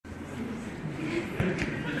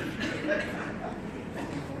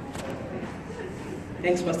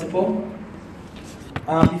Thanks, Pastor Paul.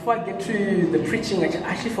 Before I get to the preaching, I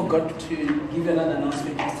actually forgot to give you another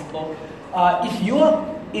announcement, Pastor Paul. If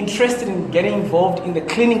you're interested in getting involved in the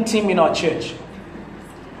cleaning team in our church,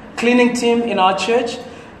 we've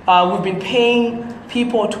been paying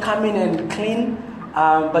people to come in and clean.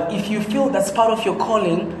 But if you feel that's part of your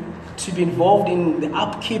calling to be involved in the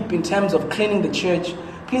upkeep in terms of cleaning the church,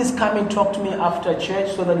 please come and talk to me after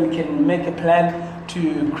church so that we can make a plan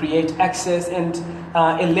to create access and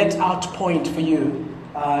a let out point for you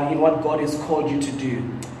in what God has called you to do.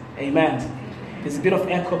 Amen. There's a bit of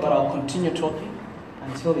echo, but I'll continue talking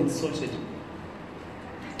until it's sorted.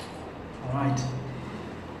 All right.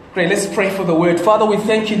 Great, let's pray for the word. Father, we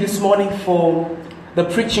thank you this morning for the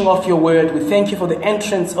preaching of your word. We thank you for the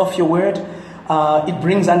entrance of your word. It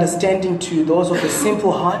brings understanding to those of a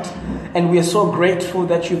simple heart. And we are so grateful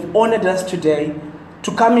that you've honored us today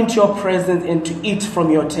to come into your presence and to eat from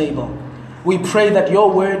your table. We pray that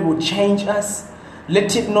your word will change us.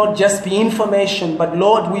 Let it not just be information, but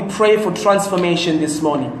Lord, we pray for transformation this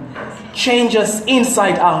morning. Change us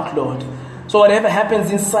inside out, Lord. So whatever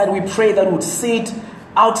happens inside, we pray that would see it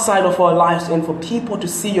outside of our lives and for people to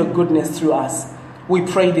see your goodness through us. We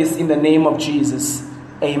pray this in the name of Jesus.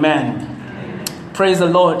 Amen. Praise the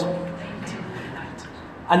Lord.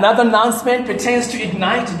 Another announcement pertains to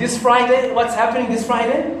Ignite this Friday. What's happening this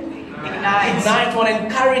Friday? Ignite. I want to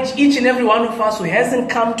encourage each and every one of us who hasn't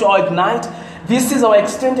come to our Ignite. This is our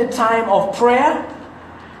extended time of prayer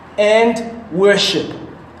and worship.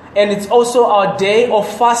 And it's also our day of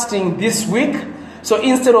fasting this week. So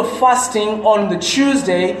instead of fasting on the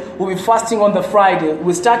Tuesday, we'll be fasting on the Friday.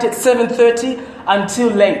 We start at 7:30 until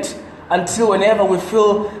late. Until whenever we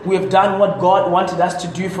feel we've done what God wanted us to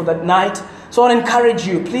do for that night. So I encourage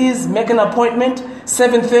you, please make an appointment,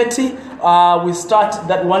 7:30. We start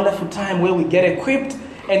that wonderful time where we get equipped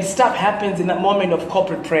and stuff happens in that moment of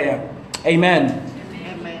corporate prayer. Amen.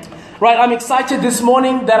 Amen. Right, I'm excited this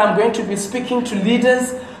morning that I'm going to be speaking to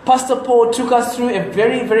leaders. Pastor Paul took us through a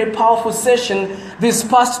very, very powerful session these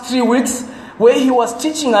past 3 weeks where he was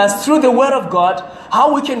teaching us through the Word of God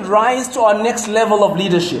how we can rise to our next level of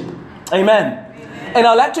leadership. Amen. And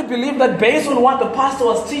I'd like to believe that based on what the pastor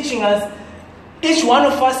was teaching us, each one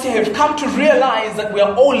of us here have come to realize that we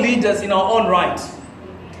are all leaders in our own right.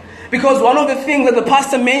 Because one of the things that the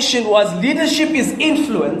pastor mentioned was leadership is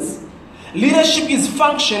influence. Leadership is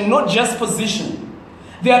function, not just position.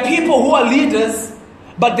 There are people who are leaders,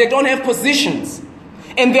 but they don't have positions.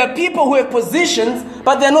 And there are people who have positions,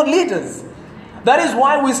 but they're not leaders. That is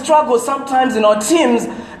why we struggle sometimes in our teams,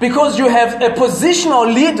 because you have a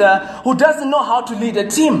positional leader who doesn't know how to lead a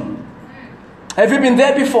team. Have you been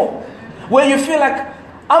there before? Where you feel like,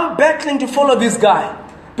 I'm battling to follow this guy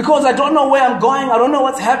because I don't know where I'm going. I don't know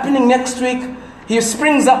what's happening next week. He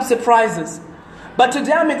springs up surprises. But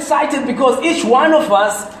today I'm excited because each one of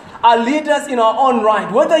us are leaders in our own right.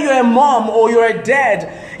 Whether you're a mom or you're a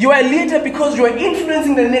dad, you are a leader because you are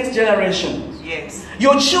influencing the next generation. Yes.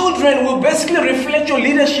 Your children will basically reflect your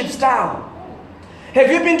leadership style. Have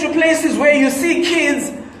you been to places where you see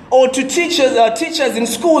kids or to teachers in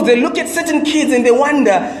schools, they look at certain kids and they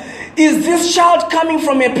wonder, is this child coming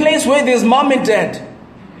from a place where there's mom and dad?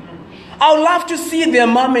 I would love to see their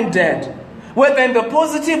mom and dad, whether in the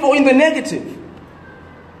positive or in the negative.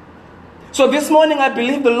 So this morning, I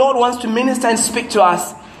believe the Lord wants to minister and speak to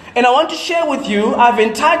us. And I want to share with you, I've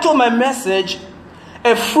entitled my message,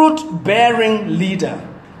 A Fruit-Bearing Leader.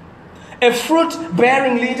 A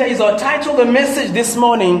fruit-bearing leader is our title, the message this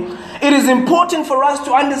morning. It is important for us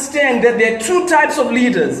to understand that there are two types of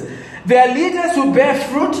leaders. There are leaders who bear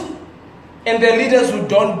fruit, and there are leaders who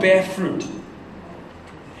don't bear fruit.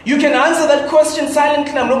 You can answer that question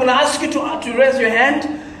silently. I'm not going to ask you to raise your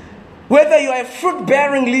hand, whether you are a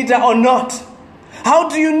fruit-bearing leader or not. How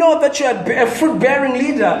do you know that you are a fruit-bearing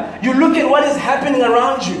leader? You look at what is happening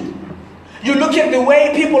around you. You look at the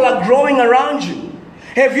way people are growing around you.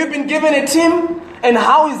 Have you been given a team? And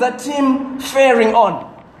how is that team faring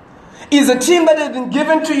on? Is a team that has been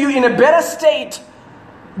given to you in a better state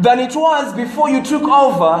than it was before you took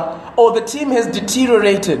over, or the team has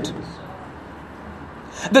deteriorated?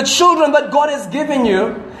 The children that God has given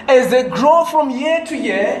you, as they grow from year to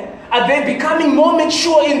year, are they becoming more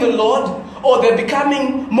mature in the Lord, or they're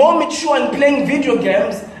becoming more mature and playing video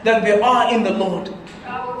games than they are in the Lord?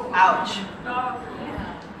 Ouch.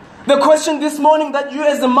 The question this morning that you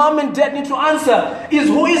as the mom and dad need to answer is,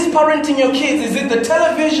 who is parenting your kids? Is it the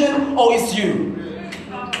television or is you?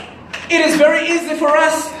 It is very easy for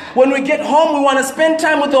us when we get home, we want to spend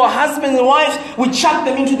time with our husbands and wives, we chuck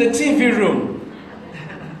them into the TV room.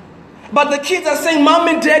 But the kids are saying, Mom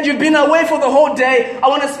and Dad, you've been away for the whole day. I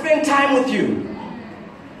want to spend time with you.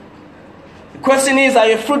 Question is, are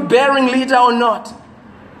you a fruit-bearing leader or not?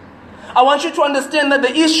 I want you to understand that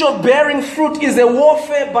the issue of bearing fruit is a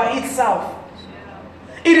warfare by itself.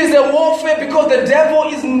 It is a warfare because the devil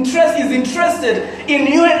is interested in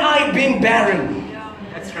you and I being barren.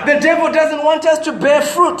 That's right. The devil doesn't want us to bear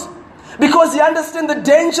fruit because he understands the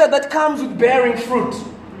danger that comes with bearing fruit.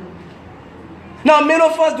 Now, many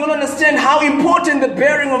of us don't understand how important the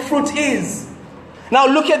bearing of fruit is. Now,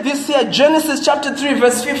 look at this here, Genesis chapter 3,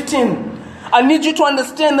 verse 15. I need you to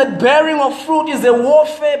understand that bearing of fruit is a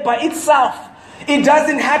warfare by itself. It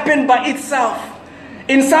doesn't happen by itself.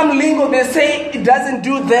 In some lingo, they say it doesn't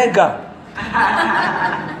do thega.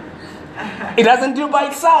 It doesn't do by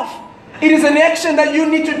itself. It is an action that you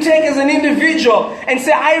need to take as an individual and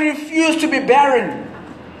say, I refuse to be barren.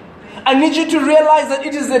 I need you to realize that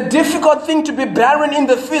it is a difficult thing to be barren in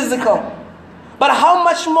the physical. But how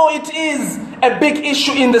much more it is a big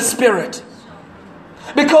issue in the spirit.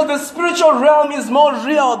 Because the spiritual realm is more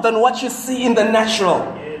real than what you see in the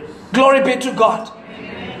natural. Glory be to God.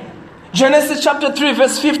 Genesis chapter 3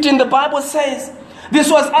 verse 15, the Bible says, this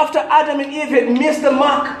was after Adam and Eve had missed the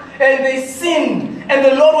mark and they sinned. And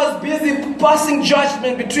the Lord was busy passing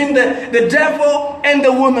judgment between the devil and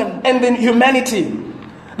the woman and then humanity.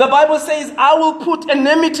 The Bible says, I will put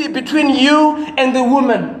enmity between you and the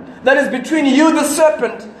woman. That is between you, the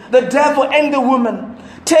serpent, the devil and the woman.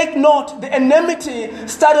 Take note, the enmity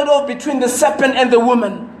started off between the serpent and the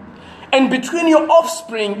woman. And between your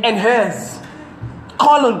offspring and hers.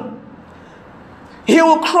 Colon. He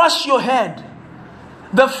will crush your head.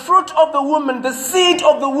 The fruit of the woman, the seed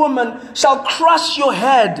of the woman shall crush your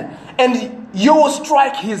head and you will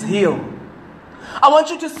strike his heel. I want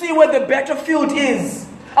you to see where the battlefield is.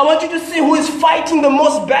 I want you to see who is fighting the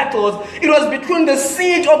most battles. It was between the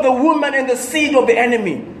seed of the woman and the seed of the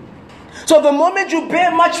enemy. So the moment you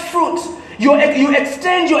bear much fruit, you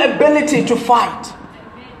extend your ability to fight.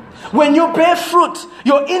 When you bear fruit,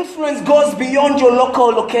 your influence goes beyond your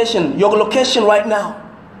location right now.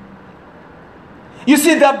 You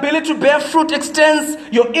see, the ability to bear fruit extends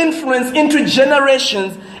your influence into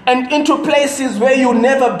generations and into places where you'll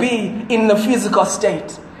never be in the physical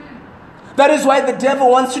state. That is why the devil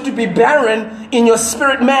wants you to be barren in your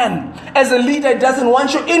spirit man. As a leader, he doesn't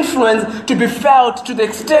want your influence to be felt to the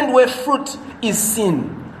extent where fruit is seen.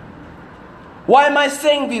 Why am I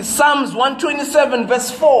saying this? Psalms 127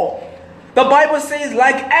 verse 4. The Bible says,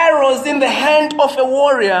 like arrows in the hand of a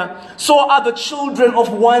warrior, so are the children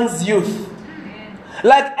of one's youth.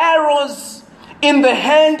 Like arrows in the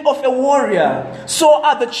hand of a warrior, so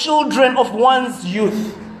are the children of one's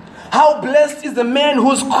youth. How blessed is the man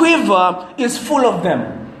whose quiver is full of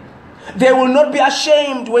them. They will not be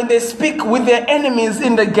ashamed when they speak with their enemies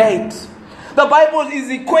in the gate. The Bible is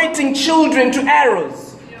equating children to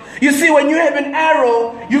arrows. You see, when you have an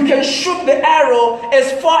arrow, you can shoot the arrow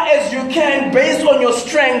as far as you can based on your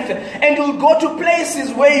strength, and you'll go to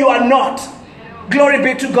places where you are not. Glory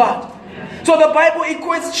be to God. So the Bible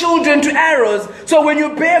equates children to arrows. So when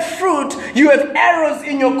you bear fruit, you have arrows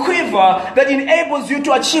in your quiver that enables you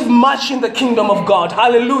to achieve much in the kingdom of God.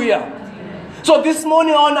 Hallelujah. So this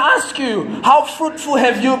morning I want to ask you, how fruitful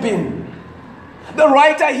have you been? The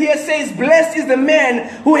writer here says, blessed is the man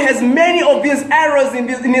who has many of these arrows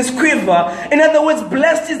in his quiver. In other words,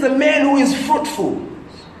 blessed is the man who is fruitful.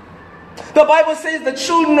 The Bible says the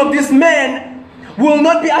children of this man will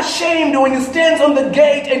not be ashamed when he stands on the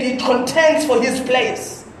gate and he contends for his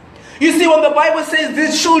place. You see, when the Bible says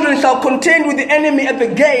these children shall contend with the enemy at the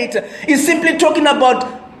gate, it's simply talking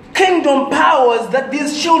about kingdom powers that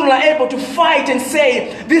these children are able to fight and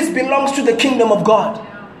say, this belongs to the kingdom of God.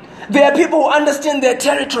 There are people who understand their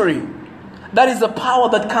territory. That is the power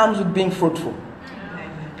that comes with being fruitful.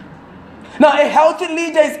 Now, a healthy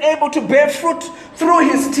leader is able to bear fruit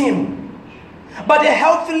through his team. But a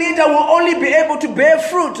healthy leader will only be able to bear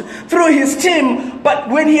fruit through his team, but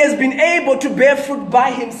when he has been able to bear fruit by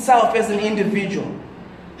himself as an individual.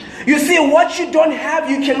 You see, what you don't have,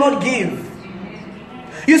 you cannot give.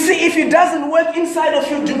 You see, if it doesn't work inside of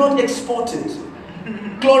you, do not export it.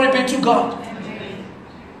 Glory be to God.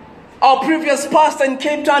 Our previous pastor in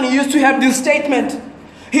Cape Town, he used to have this statement.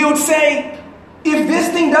 He would say, if this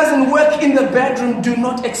thing doesn't work in the bedroom, do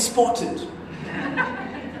not export it.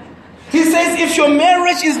 He says, if your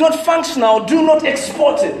marriage is not functional, do not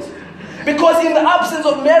export it. Because in the absence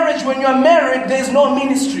of marriage, when you are married, there is no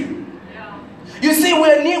ministry. You see,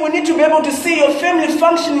 we need to be able to see your family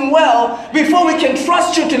functioning well before we can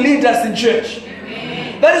trust you to lead us in church.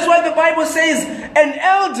 That is why the Bible says an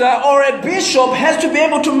elder or a bishop has to be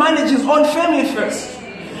able to manage his own family first.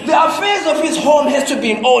 The affairs of his home has to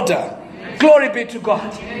be in order. Glory be to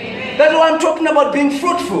God. That's why I'm talking about being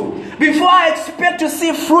fruitful. Before I expect to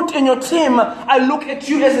see fruit in your team, I look at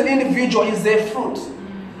you as an individual. Is there fruit?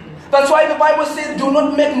 That's why the Bible says, do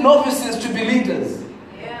not make novices to be leaders.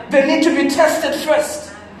 They need to be tested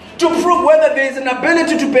first to prove whether there is an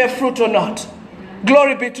ability to bear fruit or not.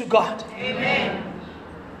 Glory be to God. Amen.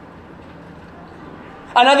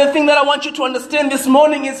 Another thing that I want you to understand this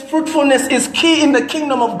morning is fruitfulness is key in the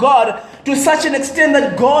kingdom of God to such an extent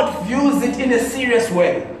that God views it in a serious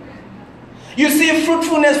way. You see,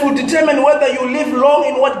 fruitfulness will determine whether you live long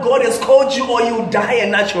in what God has called you or you die a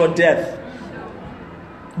natural death.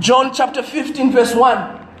 John chapter 15 verse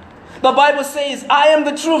 1. The Bible says, I am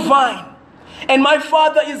the true vine, and my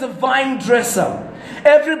Father is a vine dresser.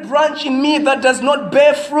 Every branch in me that does not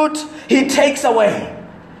bear fruit, he takes away.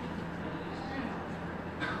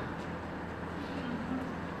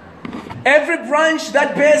 Every branch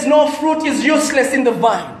that bears no fruit is useless in the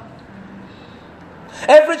vine.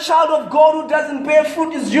 Every child of God who doesn't bear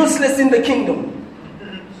fruit is useless in the kingdom.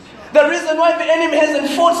 The reason why the enemy hasn't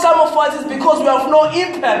fought some of us is because we have no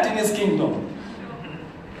impact in his kingdom.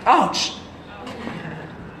 Ouch.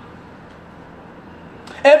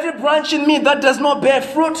 Every branch in me that does not bear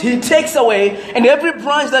fruit, he takes away. And every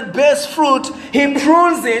branch that bears fruit, he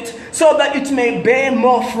prunes it so that it may bear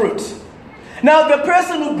more fruit. Now, the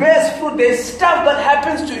person who bears fruit, there's stuff that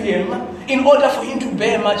happens to him in order for him to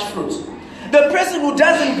bear much fruit. The person who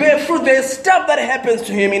doesn't bear fruit, there's stuff that happens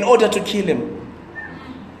to him in order to kill him.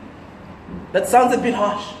 That sounds a bit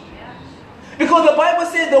harsh. Because the Bible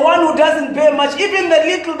says the one who doesn't bear much, even the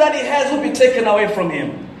little that he has will be taken away from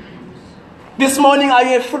him. This morning, are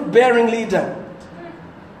you a fruit-bearing leader?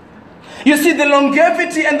 You see, the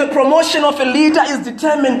longevity and the promotion of a leader is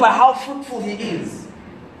determined by how fruitful he is.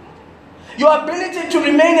 Your ability to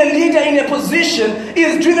remain a leader in a position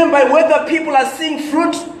is driven by whether people are seeing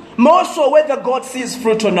fruit, more so whether God sees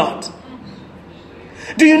fruit or not.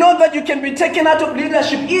 Do you know that you can be taken out of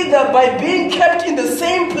leadership either by being kept in the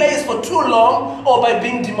same place for too long or by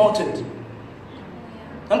being demoted?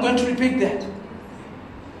 I'm going to repeat that.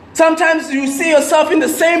 Sometimes you see yourself in the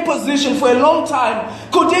same position for a long time.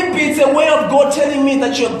 Could it be it's a way of God telling me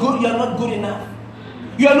that you're not good enough?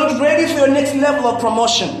 You are not ready for your next level of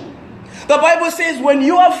promotion. The Bible says, when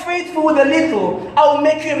you are faithful with a little, I will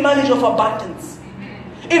make you a manager of abundance.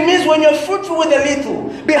 It means when you're fruitful with a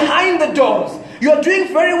little, behind the doors, you're doing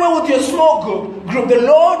very well with your small group. The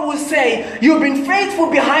Lord will say, you've been faithful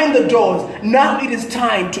behind the doors. Now it is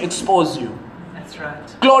time to expose you. That's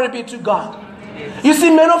right. Glory be to God. You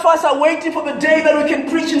see, many of us are waiting for the day that we can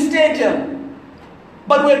preach in stadium.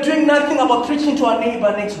 But we're doing nothing about preaching to our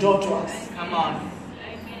neighbor next door to us. Come on.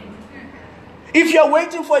 If you're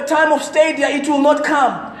waiting for a time of stadia, it will not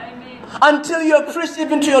come until you have preached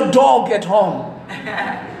even to your dog at home.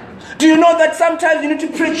 Do you know that sometimes you need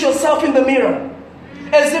to preach yourself in the mirror?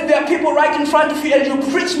 As if there are people right in front of you and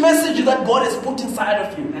you preach messages that God has put inside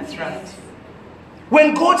of you. That's right.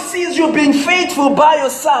 When God sees you being faithful by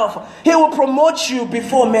yourself, He will promote you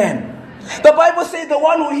before men. The Bible says the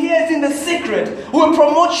one who hears in the secret will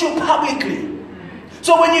promote you publicly.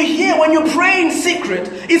 So when you pray in secret,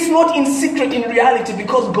 it's not in secret in reality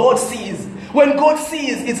because God sees. When God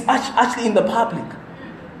sees, it's actually in the public.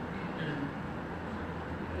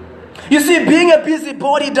 You see, being a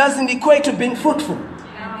busybody doesn't equate to being fruitful.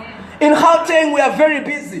 In Gauteng, we are very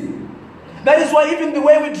busy. That is why even the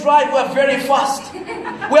way we drive, we are very fast.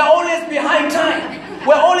 We are always behind time.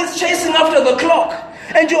 We're always chasing after the clock.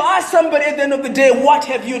 And you ask somebody at the end of the day, what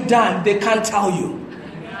have you done? They can't tell you.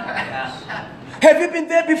 Have you been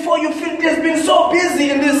there before? You feel there's been so busy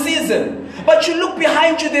in this season. But you look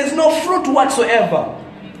behind you, there's no fruit whatsoever.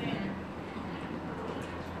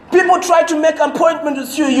 People try to make an appointment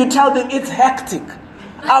with you, you tell them it's hectic.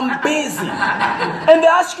 I'm busy. And they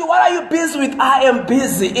ask you, what are you busy with? I am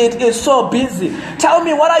busy. It is so busy. Tell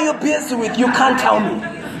me, what are you busy with? You can't tell me.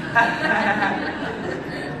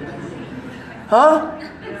 Huh?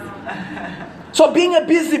 So being a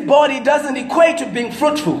busybody doesn't equate to being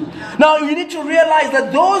fruitful. Now you need to realize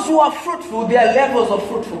that those who are fruitful, there are levels of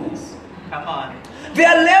fruitfulness. Come on. There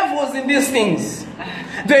are levels in these things.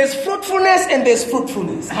 There's fruitfulness and there's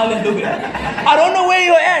fruitfulness. Hallelujah. I don't know where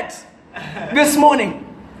you're at this morning.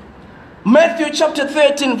 Matthew chapter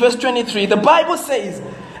 13 verse 23. The Bible says,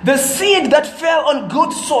 the seed that fell on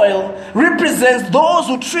good soil represents those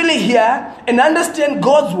who truly hear and understand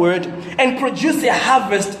God's word and produce a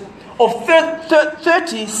harvest of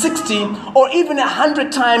 30, 60, or even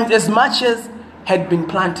 100 times as much as had been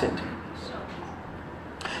planted.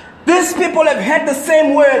 These people have had the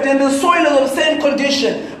same word and the soil is of the same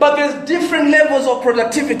condition, but there's different levels of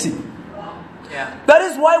productivity. Yeah. That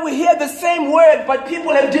is why we hear the same word, but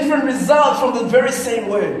people have different results from the very same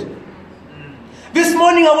word. This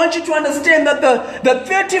morning I want you to understand that the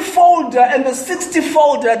 30-folder and the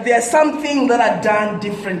 60-folder, there are some things that are done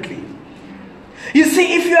differently. You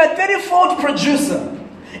see, if you're a 30-fold producer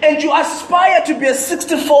and you aspire to be a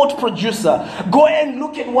 60-fold producer, go and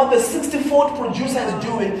look at what the 60-fold producer is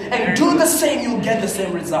doing and do the same, you'll get the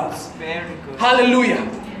same results. Very good. Hallelujah.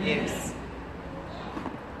 Yes.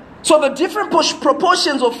 So the different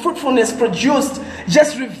proportions of fruitfulness produced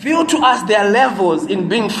just reveal to us their levels in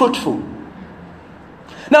being fruitful.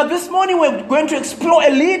 Now this morning we're going to explore a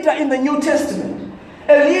leader in the New Testament.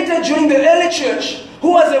 A leader during the early church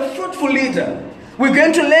who was a fruitful leader. We're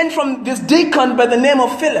going to learn from this deacon by the name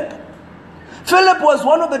of Philip. Philip was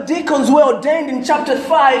one of the deacons who were ordained in chapter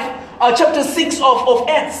 6 of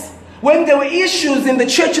Acts. When there were issues in the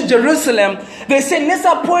church of Jerusalem, they said, let's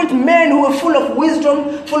appoint men who are full of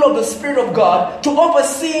wisdom, full of the Spirit of God, to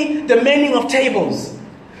oversee the mending of tables.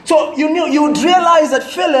 So you would realize that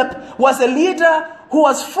Philip was a leader who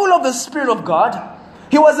was full of the Spirit of God.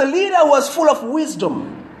 He was a leader who was full of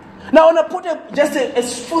wisdom. Now I want to put just a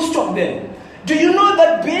full stop there. Do you know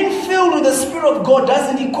that being filled with the Spirit of God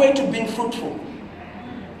doesn't equate to being fruitful?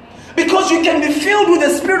 Because you can be filled with the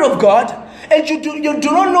Spirit of God and you do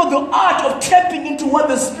not know the art of tapping into what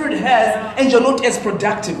the Spirit has, and you're not as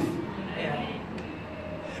productive.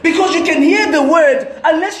 Because you can hear the word,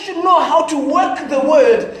 unless you know how to work the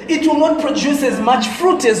word, it will not produce as much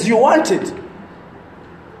fruit as you wanted.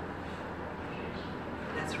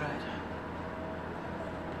 That's right.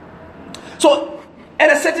 So,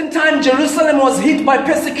 at a certain time, Jerusalem was hit by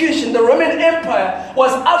persecution. The Roman Empire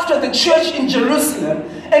was after the church in Jerusalem.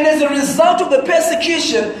 And as a result of the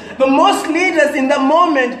persecution, the most leaders in that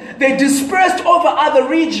moment, they dispersed over other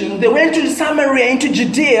regions. They went to Samaria, into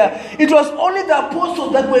Judea. It was only the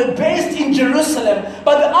apostles that were based in Jerusalem.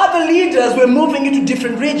 But the other leaders were moving into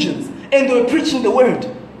different regions. And they were preaching the word.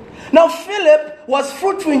 Now Philip was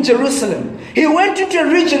fruitful in Jerusalem. He went into a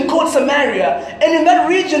region called Samaria. And in that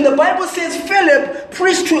region, the Bible says Philip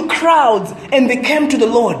preached to crowds and they came to the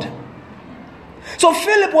Lord. So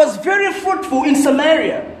Philip was very fruitful in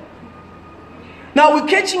Samaria. Now we're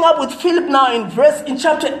catching up with Philip now in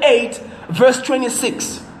chapter 8, verse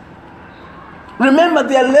 26. Remember,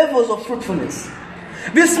 there are levels of fruitfulness.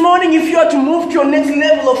 This morning, if you are to move to your next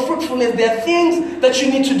level of fruitfulness, there are things that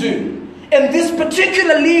you need to do. And this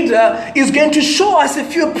particular leader is going to show us a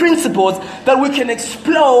few principles that we can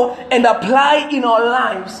explore and apply in our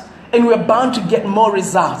lives, and we're bound to get more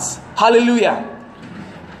results. Hallelujah.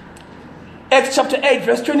 Acts chapter 8,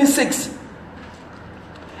 verse 26.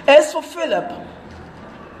 As for Philip,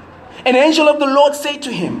 an angel of the Lord said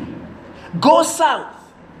to him, go south,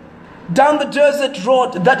 down the desert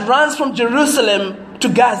road that runs from Jerusalem to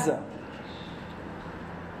Gaza.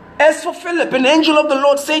 As for Philip, an angel of the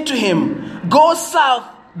Lord said to him, go south,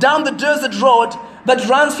 down the desert road that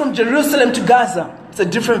runs from Jerusalem to Gaza. It's a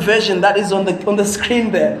different version that is on the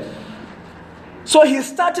screen there. So he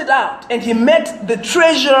started out and he met the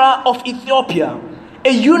treasurer of Ethiopia,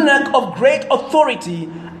 a eunuch of great authority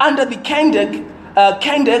under the Candace,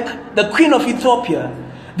 the queen of Ethiopia.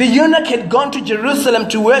 The eunuch had gone to Jerusalem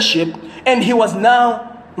to worship, and he was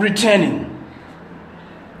now returning.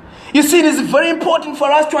 You see, it is very important for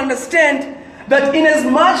us to understand that in as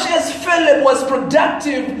much as Philip was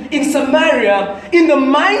productive in Samaria, in the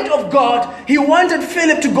mind of God, he wanted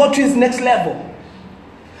Philip to go to his next level.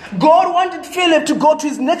 God wanted Philip to go to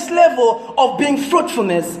his next level of being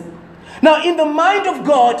fruitfulness. Now, in the mind of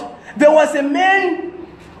God, there was a man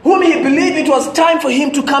whom he believed it was time for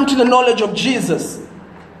him to come to the knowledge of Jesus.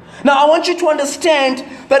 Now, I want you to understand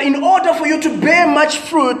that in order for you to bear much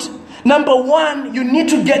fruit, number one, you need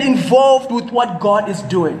to get involved with what God is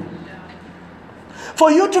doing.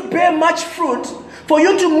 For you to bear much fruit, for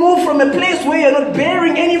you to move from a place where you're not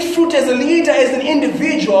bearing any fruit as a leader, as an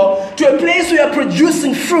individual, to a place where you're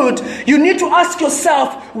producing fruit, you need to ask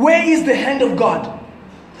yourself, where is the hand of God?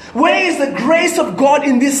 Where is the grace of God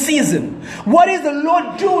in this season? What is the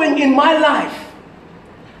Lord doing in my life?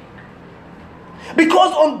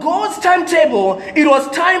 Because on God's timetable, it was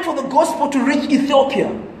time for the gospel to reach Ethiopia.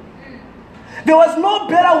 There was no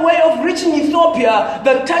better way of reaching Ethiopia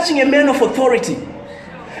than touching a man of authority.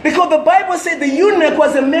 Because the Bible said the eunuch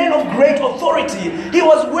was a man of great authority. He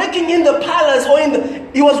was working in the palace, or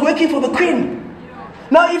he was working for the queen.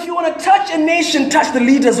 Now, if you want to touch a nation, touch the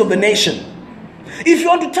leaders of the nation. If you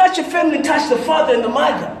want to touch a family, touch the father and the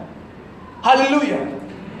mother. Hallelujah.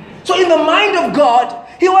 So in the mind of God,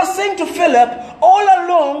 he was saying to Philip, all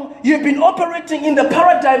along, you've been operating in the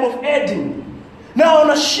paradigm of adding. Now I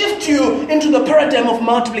want to shift you into the paradigm of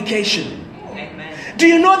multiplication. Amen. Do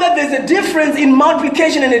you know that there's a difference in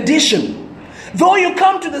multiplication and addition? Though you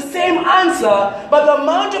come to the same answer, but the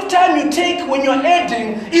amount of time you take when you're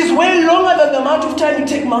adding is way longer than the amount of time you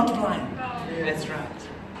take multiplying. That's right.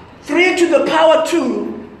 3 to the power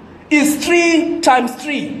 2 is 3 times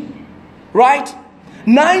 3, right?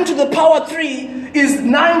 9 to the power 3 is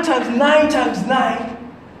 9 times 9 times 9.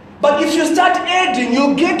 But if you start adding,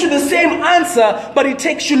 you'll get to the same answer, but it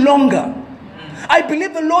takes you longer. I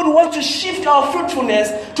believe the Lord wants to shift our fruitfulness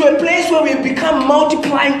to a place where we become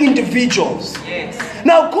multiplying individuals. Yes.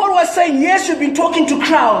 Now, God was saying, yes, you've been talking to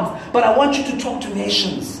crowds, but I want you to talk to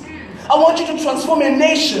nations. I want you to transform a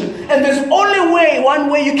nation. And there's only one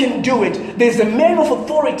way you can do it. There's a man of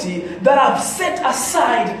authority that I've set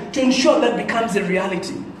aside to ensure that becomes a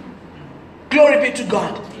reality. Glory be to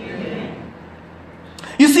God. Amen.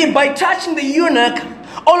 You see, by touching the eunuch,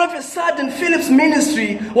 all of a sudden Philip's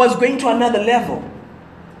ministry was going to another level.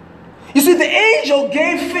 You see, the angel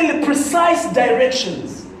gave Philip precise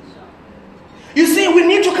directions. You see, we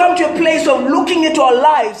need to come to a place of looking into our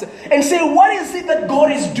lives and say, what is it that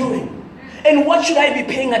God is doing? And what should I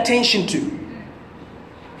be paying attention to?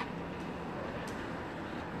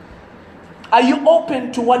 Are you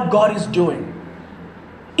open to what God is doing?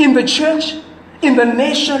 In the church, in the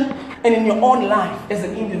nation, and in your own life as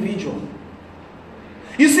an individual.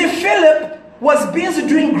 You see, Philip was busy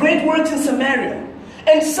doing great works in Samaria.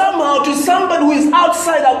 And somehow, to somebody who is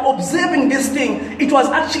outside of observing this thing, it was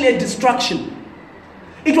actually a distraction.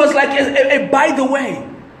 It was like a by the way.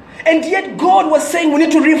 And yet God was saying we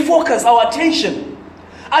need to refocus our attention.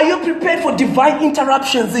 Are you prepared for divine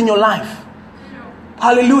interruptions in your life?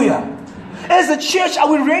 Hallelujah. As a church,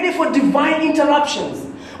 are we ready for divine interruptions?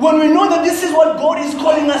 When we know that this is what God is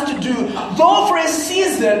calling us to do, though for a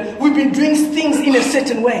season we've been doing things in a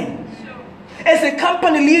certain way. As a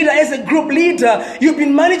company leader, as a group leader, you've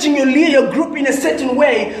been managing your group in a certain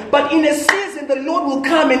way, but in a season the Lord will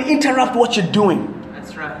come and interrupt what you're doing.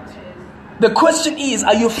 That's right. The question is,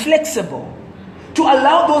 are you flexible to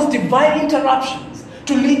allow those divine interruptions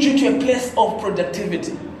to lead you to a place of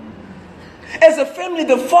productivity? As a family,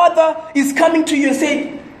 the father is coming to you and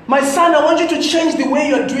saying, my son, I want you to change the way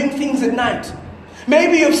you're doing things at night.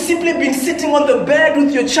 Maybe you've simply been sitting on the bed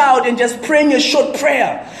with your child and just praying a short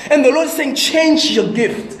prayer. And the Lord is saying, change your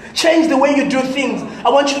gift. Change the way you do things. I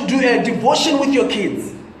want you to do a devotion with your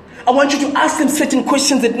kids. I want you to ask them certain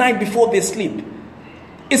questions at night before they sleep.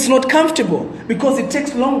 It's not comfortable because it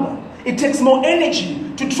takes longer. It takes more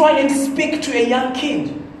energy to try and speak to a young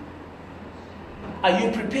kid. Are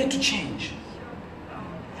you prepared to change?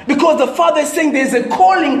 Because the Father is saying there's a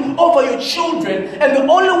calling over your children, and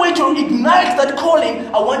the only way to ignite that calling,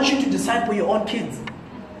 I want you to disciple your own kids.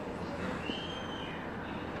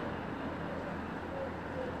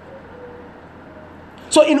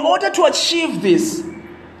 So in order to achieve this,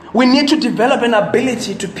 we need to develop an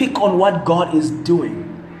ability to pick on what God is doing.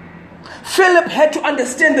 Philip had to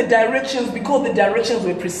understand the directions because the directions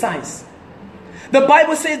were precise. The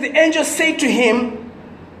Bible says the angel said to him,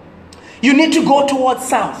 you need to go towards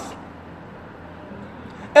south.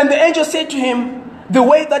 And the angel said to him, the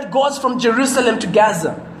way that goes from Jerusalem to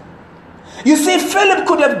Gaza. You see, Philip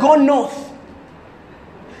could have gone north.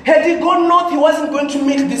 Had he gone north, he wasn't going to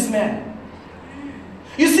meet this man.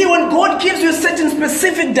 You see, when God gives you certain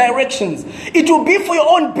specific directions, it will be for your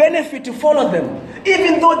own benefit to follow them,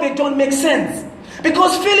 even though they don't make sense.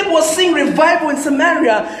 Because Philip was seeing revival in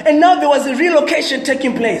Samaria, and now there was a relocation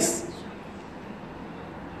taking place.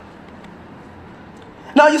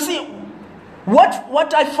 Now you see,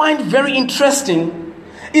 what I find very interesting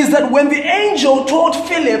is that when the angel told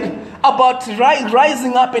Philip about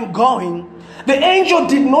rising up and going, the angel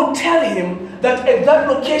did not tell him that at that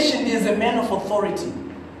location is a man of authority.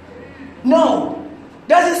 No,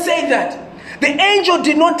 doesn't say that. The angel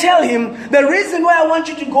did not tell him, the reason why I want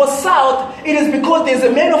you to go south, it is because there's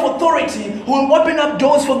a man of authority who will open up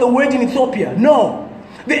doors for the word in Ethiopia. No.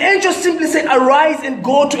 The angel simply said, arise and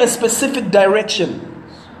go to a specific direction.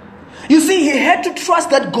 You see, he had to trust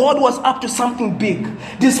that God was up to something big,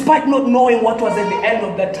 despite not knowing what was at the end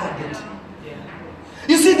of that target.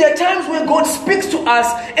 You see, there are times where God speaks to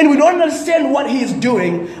us and we don't understand what he is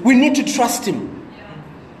doing. We need to trust him.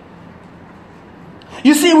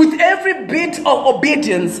 You see, with every bit of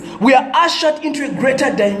obedience, we are ushered into a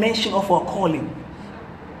greater dimension of our calling.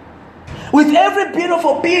 With every bit of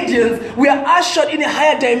obedience, we are ushered in a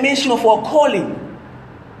higher dimension of our calling.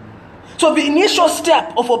 So the initial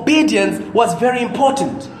step of obedience was very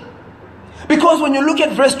important. Because when you look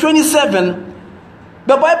at verse 27,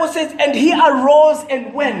 the Bible says, and he arose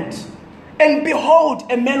and went, and behold,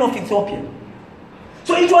 a man of Ethiopia.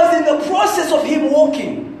 So it was in the process of him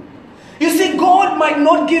walking. You see, God might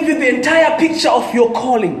not give you the entire picture of your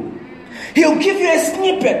calling. He'll give you a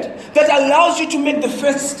snippet that allows you to make the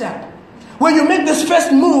first step. When you make this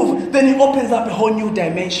first move, then He opens up a whole new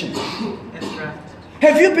dimension. That's right.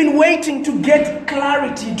 Have you been waiting to get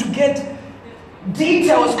clarity, to get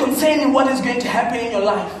details concerning what is going to happen in your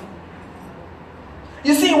life?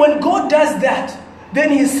 You see, when God does that,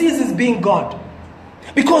 then He ceases being God.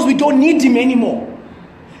 Because we don't need Him anymore.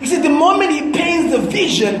 You see, the moment He paints the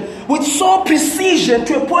vision with so precision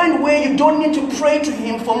to a point where you don't need to pray to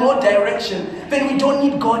Him for more direction, then we don't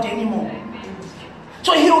need God anymore.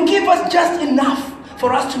 So He will give us just enough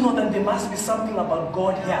for us to know that there must be something about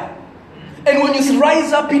God here. And when you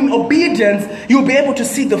rise up in obedience, you'll be able to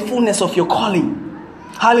see the fullness of your calling.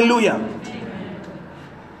 Hallelujah.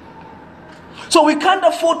 So we can't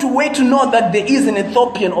afford to wait to know that there is an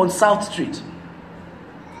Ethiopian on South Street.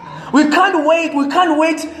 We can't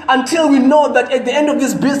wait until we know that at the end of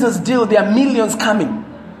this business deal, there are millions coming.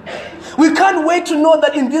 We can't wait to know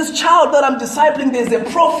that in this child that I'm discipling, there's a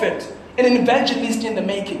prophet and an evangelist in the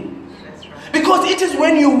making. That's right. Because it is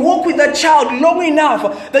when you walk with that child long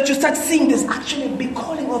enough that you start seeing there's actually a big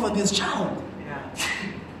calling over this child. Yeah.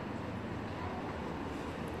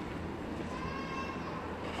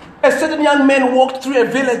 A certain young man walked through a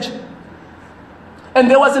village, and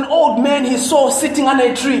there was an old man he saw sitting under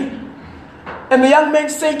a tree. And the young man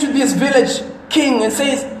said to this village king, and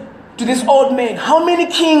says to this old man, "How many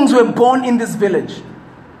kings were born in this village?"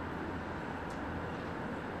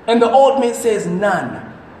 And the old man says, "None.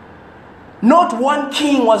 Not one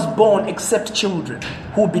king was born except children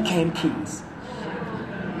who became kings."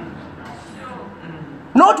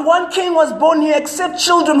 Not one king was born here except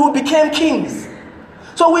children who became kings.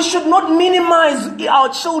 So we should not minimize our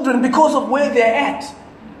children because of where they're at.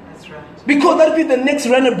 That's right. Because that'll be the next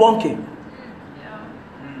Rene Bonke.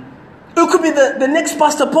 It could be the next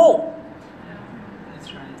Pastor Paul.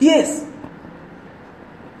 That's right. Yes.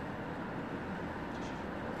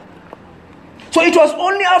 So it was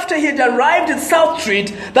only after he had arrived at South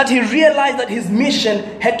Street that he realized that his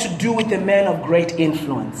mission had to do with a man of great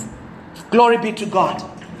influence. Glory be to God.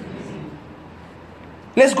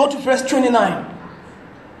 Let's go to verse 29.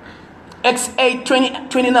 Acts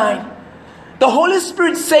 8:29. The Holy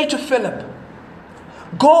Spirit said to Philip,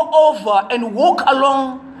 "Go over and walk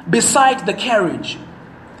along beside the carriage."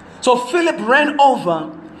 So Philip ran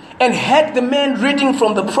over and heard the man reading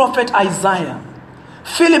from the prophet Isaiah.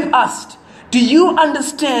 Philip asked, "Do you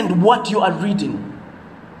understand what you are reading?"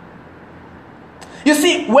 You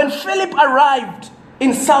see, when Philip arrived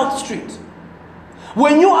in South Street,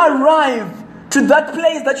 when you arrive to that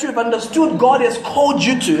place that you have understood God has called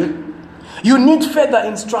you to, you need further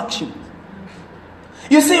instruction.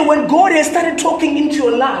 You see, when God has started talking into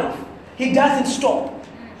your life, He doesn't stop.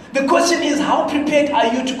 The question is, how prepared are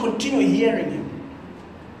you to continue hearing Him?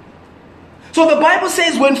 So the Bible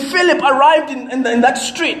says when Philip arrived in that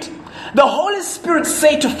street, the Holy Spirit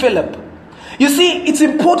said to Philip, you see, it's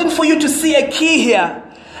important for you to see a key here.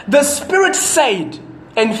 The Spirit said,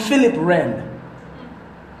 and Philip ran.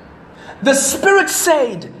 The Spirit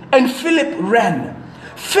said, and Philip ran.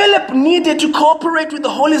 Philip needed to cooperate with the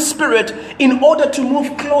Holy Spirit in order to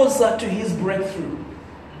move closer to his breakthrough.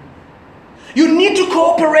 You need to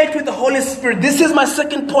cooperate with the Holy Spirit. This is my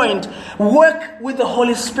second point. Work with the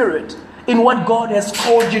Holy Spirit in what God has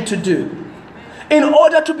called you to do. In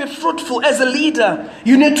order to be fruitful as a leader,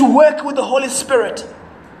 you need to work with the Holy Spirit.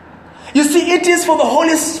 You see, it is for the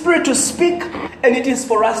Holy Spirit to speak, and it is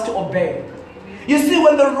for us to obey. You see,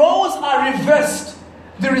 when the roles are reversed,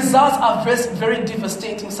 the results are very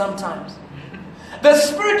devastating sometimes. The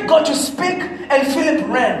Spirit got to speak, and Philip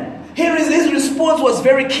ran. His response was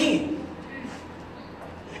very key.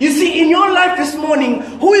 You see, in your life this morning,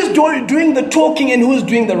 who is doing the talking and who is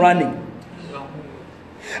doing the running?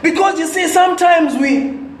 Because you see, sometimes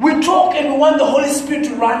we talk and we want the Holy Spirit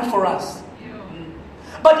to run for us.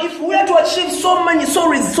 But if we are to achieve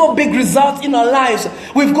so big results in our lives,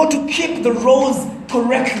 we've got to keep the roles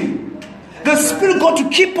correctly. The Spirit got to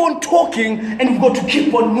keep on talking, and we've got to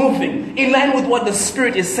keep on moving in line with what the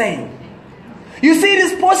Spirit is saying. You see, it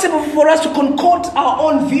is possible for us to concoct our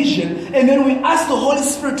own vision, and then we ask the Holy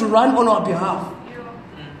Spirit to run on our behalf.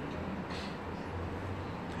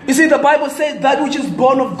 You see, the Bible says that which is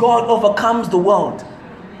born of God overcomes the world.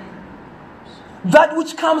 That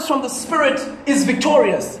which comes from the Spirit is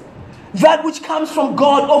victorious. That which comes from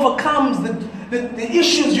God overcomes the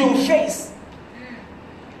issues you will face.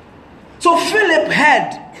 So Philip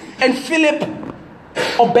had, and Philip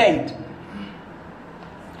obeyed.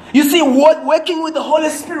 You see, working with the Holy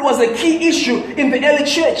Spirit was a key issue in the early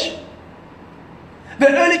church.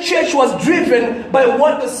 The early church was driven by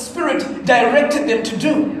what the Spirit directed them to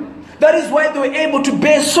do. That is why they were able to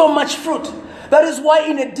bear so much fruit. That is why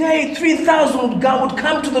in a day 3,000 would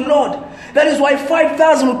come to the Lord. That is why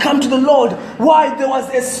 5,000 would come to the Lord. Why? There was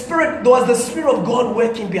the Spirit of God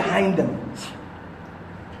working behind them.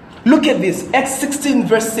 Look at this, Acts 16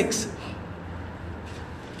 verse 6.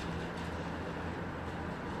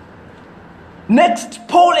 Next,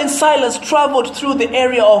 Paul and Silas traveled through the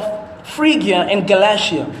area of Phrygia and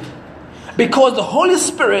Galatia because the Holy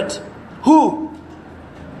Spirit, Who?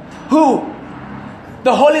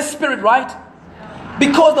 The Holy Spirit, right?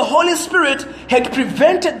 Because the Holy Spirit had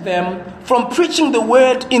prevented them from preaching the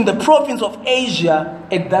word in the province of Asia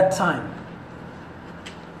at that time.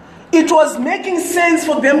 It was making sense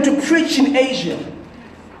for them to preach in Asia.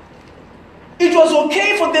 It was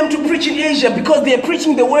okay for them to preach in Asia because they are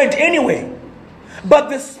preaching the word anyway. But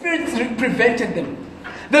the Spirit prevented them.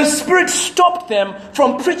 The Spirit stopped them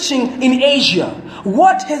from preaching in Asia.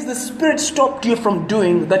 What has the Spirit stopped you from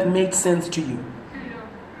doing that made sense to you?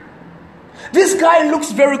 This guy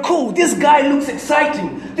looks very cool. This guy looks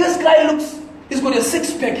exciting. He's got a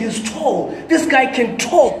six-pack. He's tall. This guy can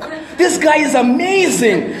talk. This guy is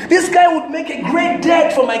amazing. This guy would make a great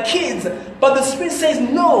dad for my kids. But the Spirit says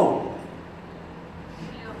no.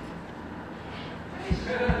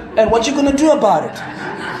 And what you going to do about it?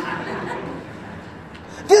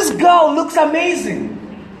 This girl looks amazing.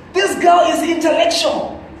 This girl is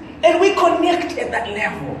intellectual. And we connect at that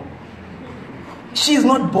level. She is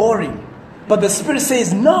not boring. But the Spirit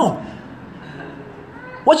says, no.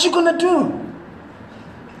 What you going to do?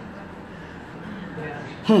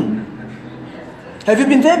 Have you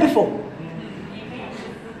been there before?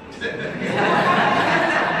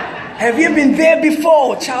 Have you been there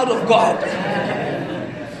before, child of God?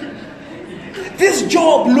 This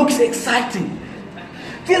job looks exciting.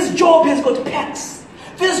 This job has got packs.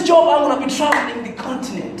 This job, I'm going to be traveling the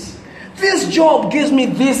continent. This job gives me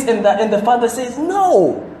this and that. And the Father says,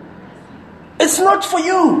 no. It's not for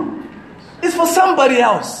you. It's for somebody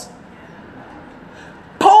else.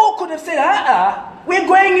 Paul could have said, we're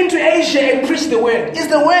going into Asia and preach the word. It's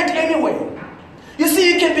the word anyway. You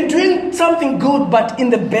see, you can be doing something good, but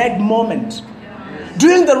in the bad moment.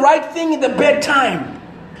 Doing the right thing in the bad time.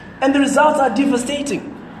 And the results are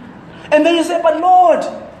devastating. And then you say, but Lord,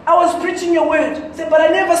 I was preaching your word. Say, but I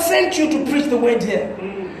never sent you to preach the word here.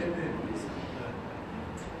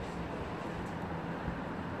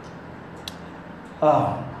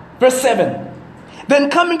 Verse 7.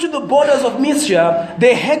 Then coming to the borders of Mysia,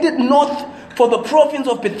 they headed north for the province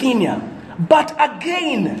of Bithynia. But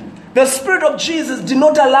again, the Spirit of Jesus did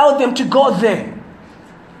not allow them to go there.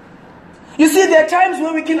 You see, there are times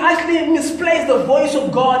where we can actually misplace the voice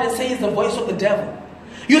of God and say it's the voice of the devil.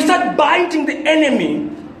 You start binding the enemy,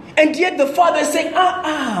 and yet the Father is saying,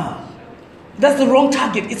 that's the wrong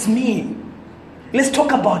target. It's me. Let's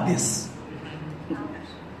talk about this.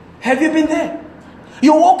 Have you been there?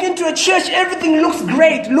 You walk into a church, everything looks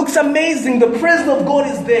great, looks amazing. The presence of God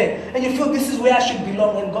is there. And you feel this is where I should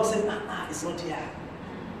belong. And God says, it's not here.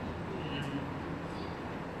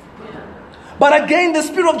 But again, the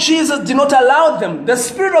Spirit of Jesus did not allow them. The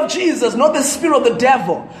Spirit of Jesus, not the Spirit of the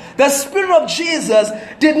devil. The Spirit of Jesus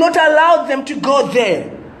did not allow them to go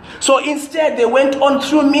there. So instead, they went on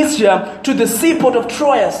through Mysia to the seaport of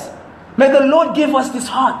Troas. May the Lord give us this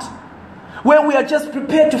heart, where we are just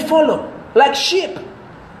prepared to follow, like sheep.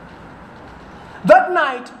 That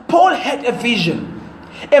night, Paul had a vision.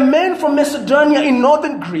 A man from Macedonia in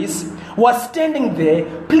northern Greece was standing there,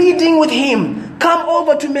 pleading with him, come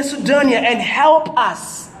over to Macedonia and help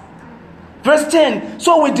us. Verse 10,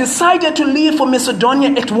 so we decided to leave for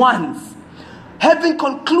Macedonia at once, having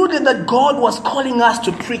concluded that God was calling us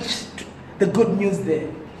to preach the good news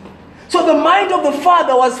there. So the mind of the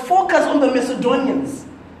Father was focused on the Macedonians.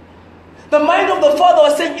 The mind of the Father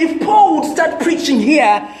was saying, if Paul would start preaching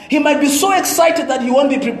here, he might be so excited that he won't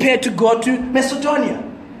be prepared to go to Macedonia.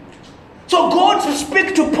 So God will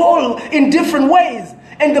speak to Paul in different ways.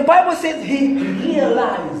 And the Bible says he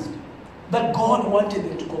realized that God wanted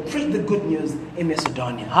them to go preach the good news in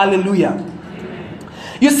Macedonia. Hallelujah.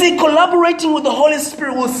 You see, collaborating with the Holy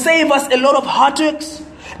Spirit will save us a lot of heartaches,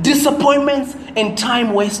 disappointments, and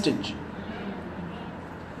time wastage.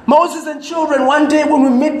 Moses and children, one day when we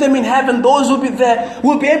meet them in heaven, those who will be there,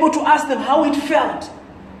 will be able to ask them how it felt.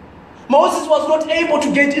 Moses was not able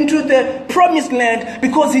to get into the promised land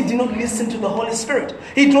because he did not listen to the Holy Spirit.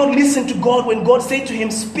 He did not listen to God when God said to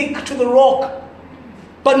him, speak to the rock.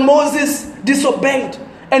 But Moses disobeyed.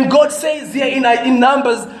 And God says here in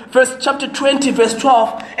Numbers, chapter 20, verse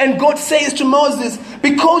 12, and God says to Moses,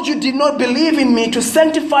 because you did not believe in me to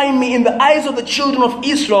sanctify me in the eyes of the children of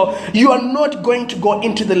Israel, you are not going to go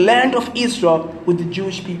into the land of Israel with the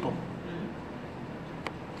Jewish people.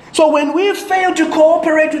 So when we fail to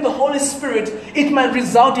cooperate with the Holy Spirit, it might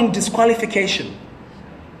result in disqualification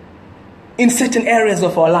in certain areas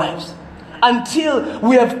of our lives until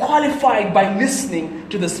we have qualified by listening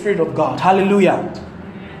to the Spirit of God. Hallelujah.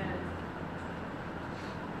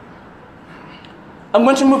 I'm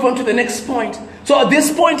going to move on to the next point. So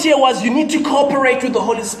this point here was you need to cooperate with the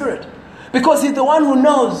Holy Spirit because He's the one who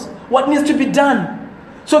knows what needs to be done.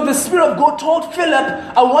 So the Spirit of God told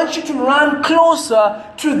Philip, I want you to run closer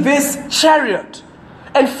to this chariot.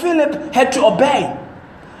 And Philip had to obey.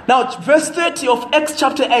 Now, verse 30 of Acts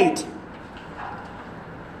chapter 8.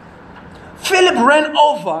 Philip ran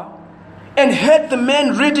over and heard the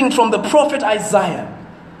man reading from the prophet Isaiah.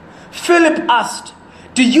 Philip asked,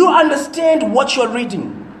 do you understand what you're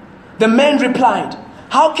reading? The man replied,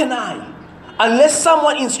 how can I, unless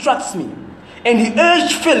someone instructs me? And he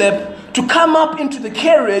urged Philip to come up into the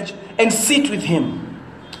carriage and sit with him.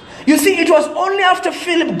 You see, it was only after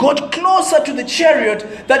Philip got closer to the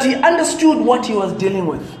chariot that he understood what he was dealing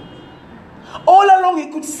with. All along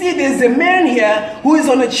he could see there's a man here who is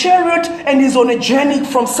on a chariot and is on a journey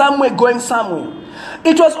from somewhere going somewhere.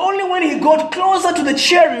 It was only when he got closer to the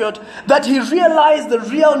chariot that he realized the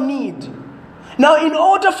real need. Now, in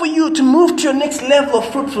order for you to move to your next level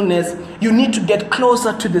of fruitfulness, you need to get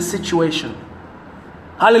closer to the situation.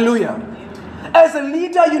 Hallelujah. As a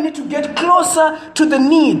leader, you need to get closer to the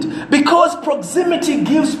need because proximity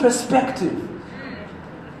gives perspective.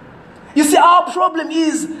 You see, our problem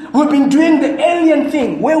is we've been doing the alien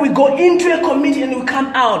thing where we go into a community and we come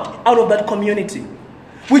out of that community.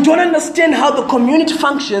 We don't understand how the community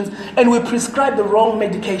functions and we prescribe the wrong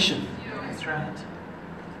medication. That's right.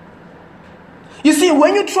 You see,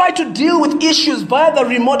 when you try to deal with issues via the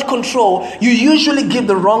remote control, you usually give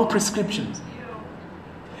the wrong prescriptions.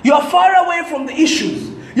 You are far away from the issues.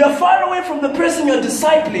 You are far away from the person you're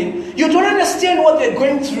discipling. You don't understand what they're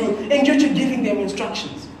going through and you're just giving them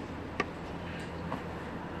instructions.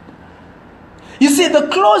 You see, the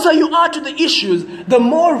closer you are to the issues, the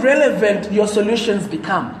more relevant your solutions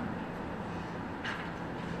become.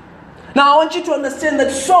 Now, I want you to understand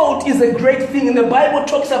that salt is a great thing, and the Bible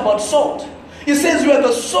talks about salt. It says we are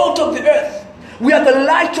the salt of the earth. We are the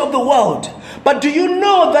light of the world. But do you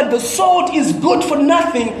know that the salt is good for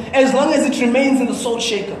nothing as long as it remains in the salt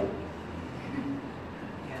shaker?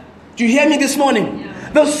 Do you hear me this morning?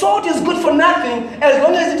 The salt is good for nothing as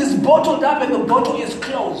long as it is bottled up and the bottle is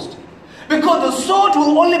closed. Because the salt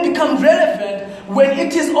will only become relevant when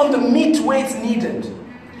it is on the meat where it's needed.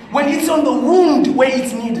 When it's on the wound where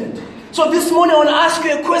it's needed. So this morning I want to ask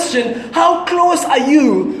you a question. How close are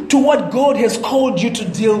you to what God has called you to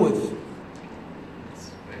deal with?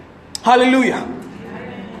 Hallelujah.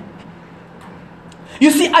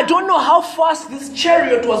 You see, I don't know how fast this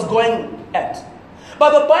chariot was going at.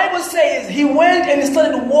 But the Bible says he went and he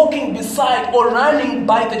started walking beside or running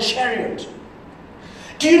by the chariot.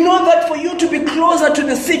 Do you know that for you to be closer to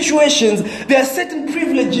the situations, there are certain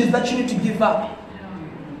privileges that you need to give up?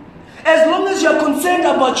 As long as you're concerned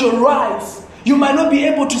about your rights, you might not be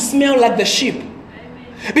able to smell like the sheep.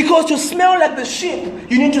 Because to smell like the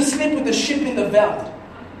sheep, you need to sleep with the sheep in the veld.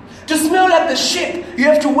 To smell like the sheep, you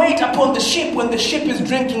have to wait upon the sheep when the sheep is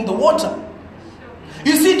drinking the water.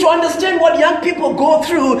 You see, to understand what young people go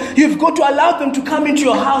through, you've got to allow them to come into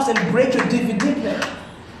your house and break your DVD player.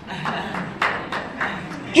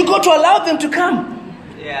 You got to allow them to come.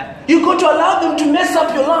 Yeah. You got to allow them to mess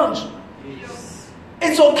up your lunch. Yes.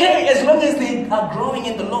 It's okay as long as they are growing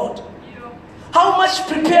in the Lord. How much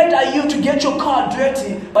prepared are you to get your car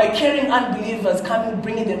dirty by carrying unbelievers coming,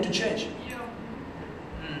 bringing them to church?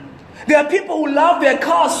 There are people who love their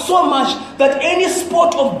cars so much that any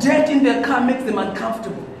spot of dirt in their car makes them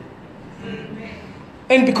uncomfortable.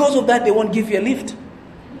 And because of that, they won't give you a lift.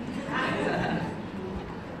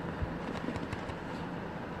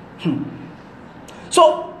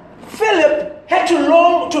 So Philip had to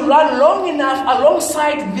run long enough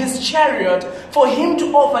alongside this chariot for him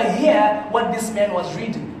to overhear what this man was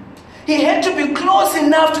reading. He had to be close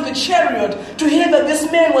enough to the chariot to hear that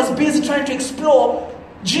this man was busy trying to explore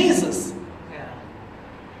Jesus. Yeah.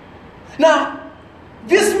 Now,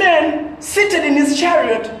 this man seated in his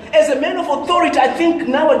chariot as a man of authority, I think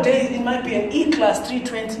nowadays it might be an E-Class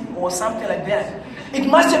 320 or something like that. It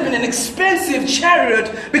must have been an expensive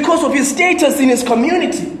chariot because of his status in his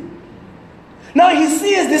community. Now he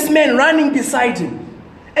sees this man running beside him.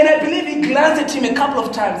 And I believe he glanced at him a couple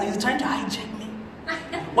of times. He's trying to hijack me.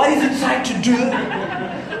 What is he trying to do?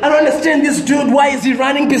 I don't understand this dude. Why is he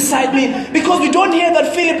running beside me? Because we don't hear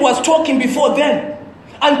that Philip was talking before then.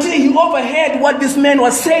 Until he overheard what this man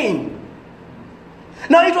was saying.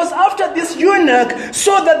 Now it was after this eunuch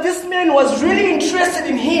saw that this man was really interested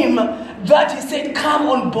in him that he said, come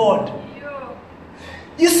on board.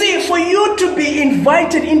 You see, for you to be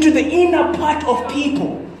invited into the inner part of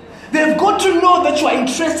people, they've got to know that you are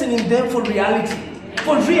interested in them for reality.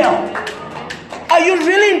 For real. Are you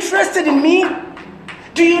really interested in me?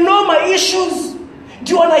 Do you know my issues?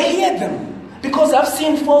 Do you want to hear them? Because I've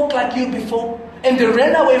seen folk like you before and they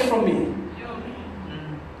ran away from me.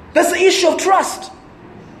 That's the issue of trust.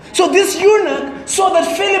 So this eunuch saw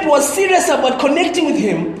that Philip was serious about connecting with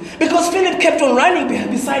him because Philip kept on running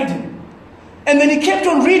beside him. And then he kept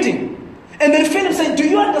on reading. And then Philip said, do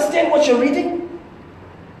you understand what you're reading?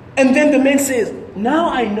 And then the man says, now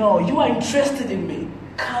I know you are interested in me.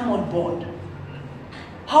 Come on board.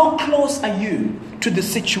 How close are you to the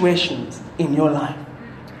situations in your life?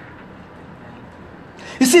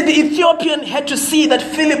 You see, the Ethiopian had to see that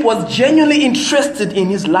Philip was genuinely interested in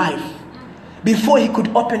his life before he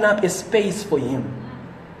could open up a space for him.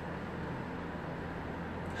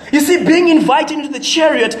 You see, being invited into the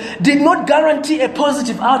chariot did not guarantee a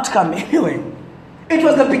positive outcome anyway. It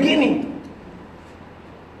was the beginning.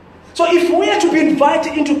 So if we are to be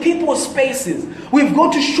invited into people's spaces, we've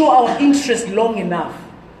got to show our interest long enough.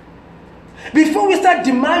 Before we start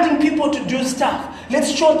demanding people to do stuff,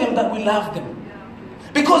 let's show them that we love them.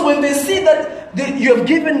 Because when they see that you have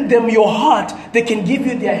given them your heart, they can give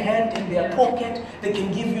you their hand in their pocket, they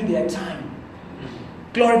can give you their time.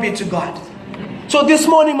 Glory be to God. So this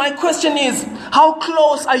morning, my question is, how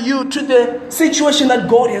close are you to the situation that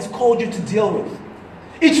God has called you to deal with?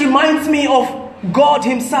 It reminds me of God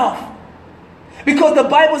himself. Because the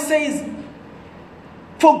Bible says,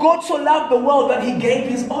 for God so loved the world that he gave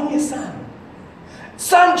his only son.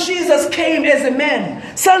 Son Jesus came as a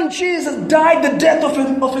man. Son Jesus died the death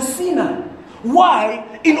of a sinner.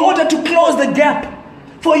 Why? In order to close the gap.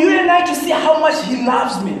 For you and I to see how much he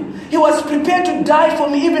loves me. He was prepared to die for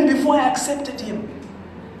me even before I accepted him.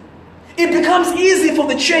 It becomes easy for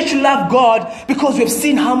the church to love God because we've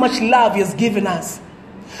seen how much love he has given us.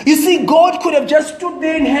 You see, God could have just stood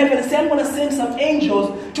there in heaven and said, I'm going to send some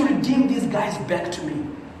angels to redeem these guys back to me.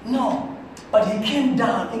 No. But he came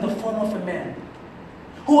down in the form of a man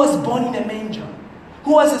who was born in a manger,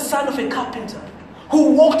 who was the son of a carpenter,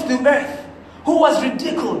 who walked the earth, who was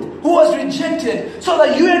ridiculed, who was rejected, so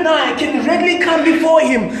that you and I can readily come before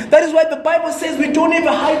him. That is why the Bible says we don't have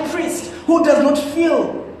a high priest who does not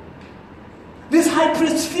feel. This high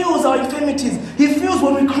priest feels our infirmities. He feels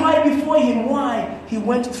when we cry before him. Why? He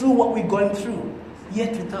went through what we're going through,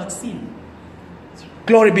 yet without sin.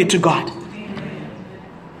 Glory be to God.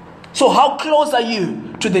 So how close are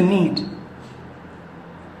you to the need?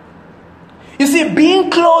 You see,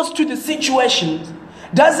 being close to the situation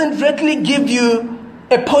doesn't readily give you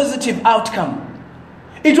a positive outcome.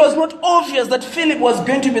 It was not obvious that Philip was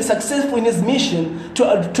going to be successful in his mission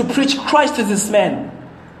to preach Christ to this man.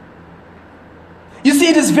 You see,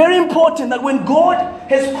 it is very important that when God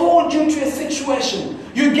has called you to a situation,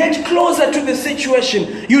 you get closer to the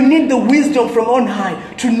situation. You need the wisdom from on high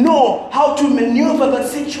to know how to maneuver that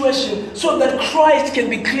situation so that Christ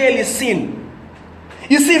can be clearly seen.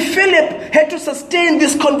 You see, Philip had to sustain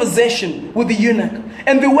this conversation with the eunuch.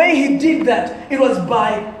 And the way he did that, it was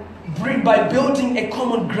by building a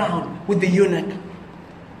common ground with the eunuch.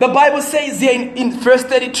 The Bible says here in verse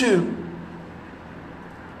 32,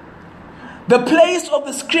 the place of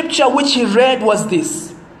the scripture which he read was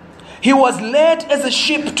this: he was led as a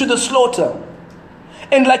sheep to the slaughter,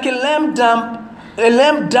 and like a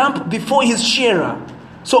lamb dump before his shearer,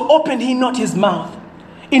 so opened he not his mouth.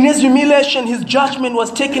 In his humiliation his judgment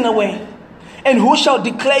was taken away. And who shall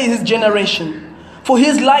declare his generation? For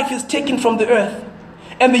his life is taken from the earth.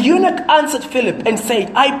 And the eunuch answered Philip and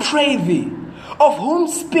said, I pray thee, of whom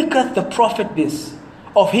speaketh the prophet this?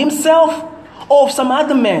 Of himself or of some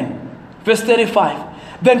other man? Verse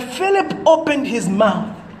 35. Then Philip opened his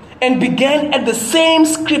mouth and began at the same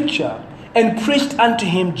scripture and preached unto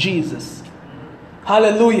him Jesus.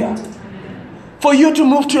 Hallelujah. For you to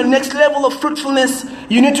move to a next level of fruitfulness,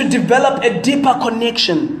 you need to develop a deeper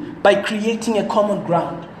connection by creating a common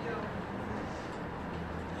ground.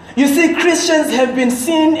 You see, Christians have been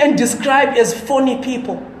seen and described as phony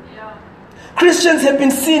people. Christians have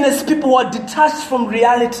been seen as people who are detached from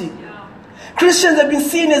reality. Christians have been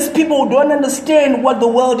seen as people who don't understand what the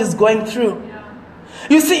world is going through.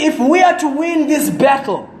 You see, if we are to win this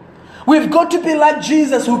battle, we've got to be like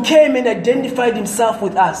Jesus, who came and identified himself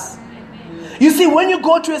with us. You see, when you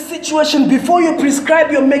go to a situation, before you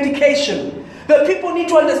prescribe your medication, the people need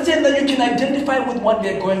to understand that you can identify with what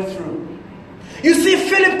they're going through. You see,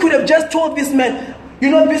 Philip could have just told this man,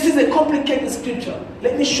 this is a complicated scripture.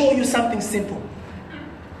 Let me show you something simple.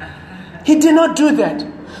 He did not do that.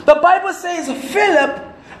 The Bible says Philip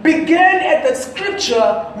began at the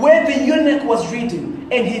scripture where the eunuch was reading,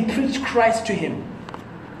 and he preached Christ to him.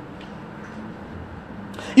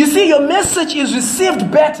 You see, your message is received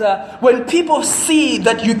better when people see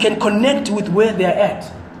that you can connect with where they're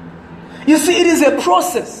at. You see, it is a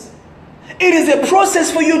process. It is a process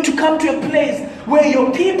for you to come to a place where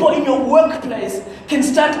your people in your workplace can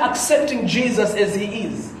start accepting Jesus as he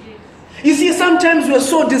is. You see, sometimes we are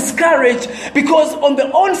so discouraged because on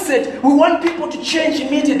the onset, we want people to change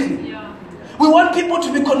immediately. We want people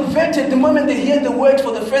to be converted the moment they hear the word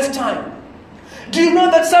for the first time. Do you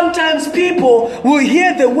know that sometimes people will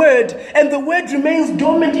hear the word and the word remains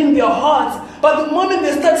dormant in their hearts, but the moment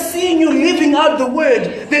they start seeing you living out the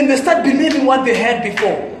word, then they start believing what they had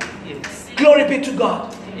before. Yes. Glory be to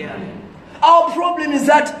God. Yeah. Our problem is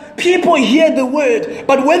that people hear the word,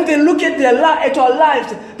 but when they look at at our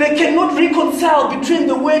lives, they cannot reconcile between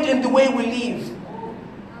the word and the way we live.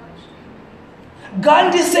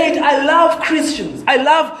 Gandhi said, I love Christians. I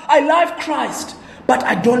love Christ, but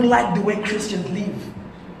I don't like the way Christians live.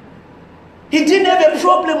 He didn't have a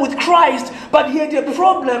problem with Christ, but he had a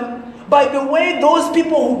problem by the way those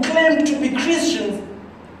people who claimed to be Christians,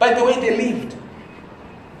 by the way they lived.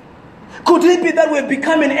 Could it be that we've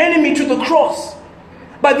become an enemy to the cross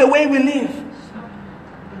by the way we live?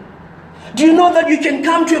 Do you know that you can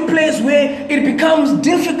come to a place where it becomes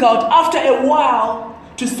difficult after a while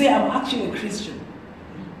to say, I'm actually a Christian?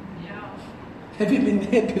 Have you been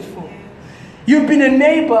there before? You've been a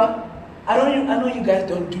neighbor. I know you guys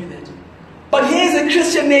don't do that. But here's a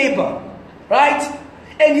Christian neighbor, right?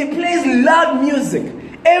 And he plays loud music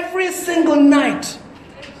every single night.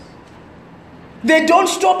 They don't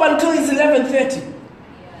stop until it's 11:30.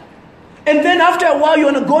 And then after a while, you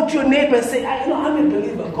want to go to your neighbor and say, I'm a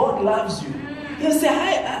believer. God loves you. He'll say,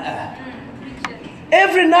 hi.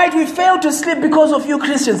 Every night we fail to sleep because of you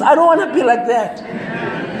Christians. I don't want to be like that.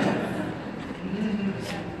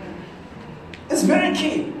 It's very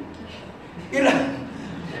key.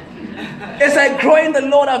 As I grow in the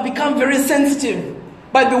Lord, I've become very sensitive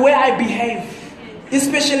by the way I behave,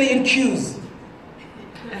 especially in queues.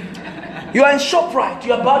 You are in ShopRite,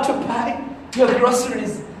 you're about to buy your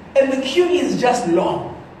groceries, and the queue is just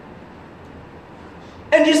long.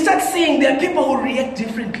 And you start seeing there are people who react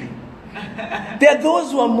differently. There are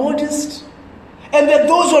those who are modest, and there are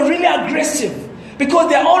those who are really aggressive because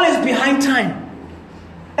they're always behind time.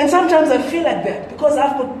 And sometimes I feel like that because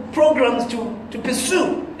I've got programs to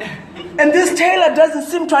pursue. And this tailor doesn't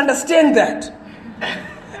seem to understand that.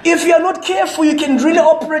 If you're not careful, you can really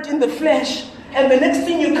operate in the flesh. And the next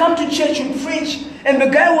thing you come to church, you preach, and the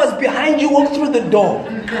guy who was behind you walked through the door.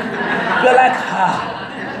 You're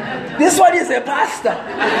like, this one is a pastor.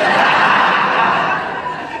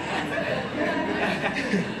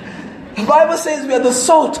 The Bible says we are the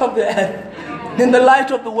salt of the earth and the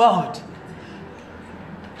light of the world.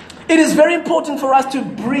 It is very important for us to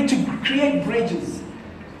create bridges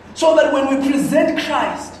so that when we present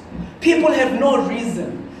Christ, people have no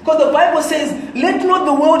reason. Because the Bible says, let not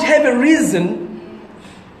the world have a reason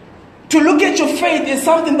to look at your faith as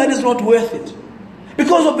something that is not worth it.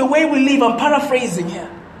 Because of the way we live, I'm paraphrasing here.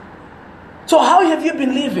 So how have you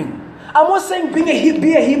been living? I'm not saying be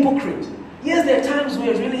a hypocrite. Yes, there are times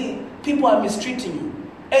where really people are mistreating you.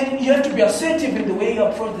 And you have to be assertive in the way you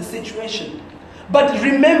approach the situation. But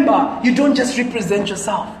remember, you don't just represent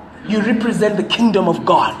yourself. You represent the kingdom of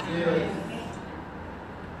God.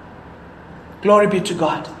 Glory be to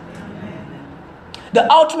God.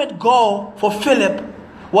 The ultimate goal for Philip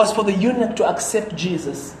was for the eunuch to accept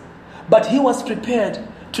Jesus. But he was prepared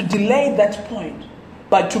to delay that point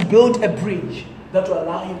by to build a bridge that will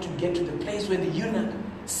allow him to get to the place where the eunuch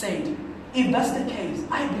said, if that's the case,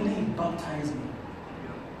 I believe, baptize me.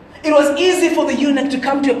 It was easy for the eunuch to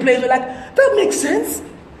come to a place where like, that makes sense.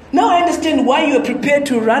 Now I understand why you are prepared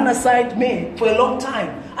to run aside me for a long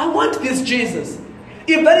time. I want this Jesus.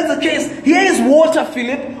 If that is the case, here is water,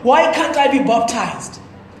 Philip. Why can't I be baptized?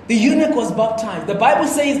 The eunuch was baptized. The Bible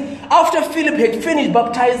says, after Philip had finished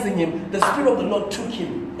baptizing him, the Spirit of the Lord took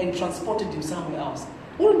him and transported him somewhere else.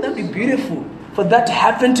 Wouldn't that be beautiful for that to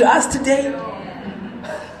happen to us today?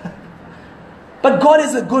 But God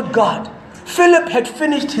is a good God. Philip had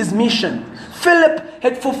finished his mission. Philip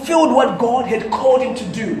had fulfilled what God had called him to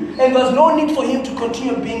do. And there was no need for him to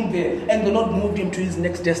continue being there. And the Lord moved him to his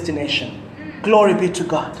next destination. Glory be to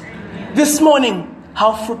God. This morning,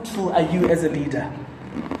 how fruitful are you as a leader?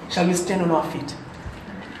 Shall we stand on our feet?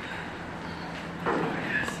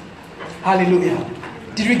 Hallelujah.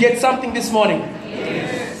 Did we get something this morning?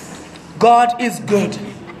 Yes. God is good.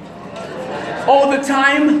 All the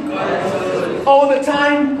time. All the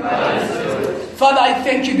time. Father, I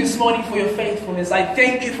thank you this morning for your faithfulness. I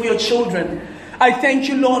thank you for your children. I thank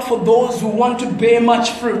you, Lord, for those who want to bear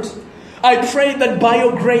much fruit. I pray that by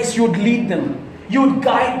your grace you would lead them. You would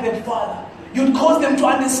guide them, Father. You would cause them to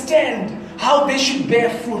understand how they should bear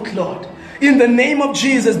fruit, Lord. In the name of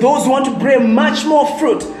Jesus, those who want to bear much more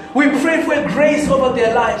fruit, we pray for a grace over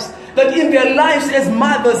their lives. That in their lives as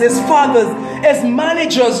mothers, as fathers, as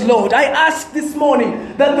managers, Lord, I ask this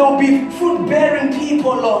morning that there will be fruit-bearing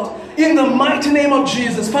people, Lord. In the mighty name of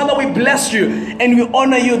Jesus. Father, we bless you and we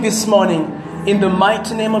honor you this morning. In the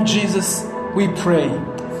mighty name of Jesus, we pray.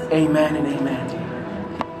 Amen and amen.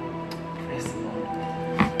 Praise the Lord.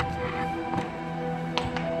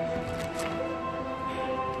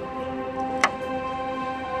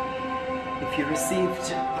 If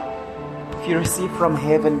you received from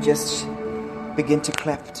heaven, just begin to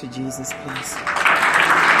clap to Jesus, please.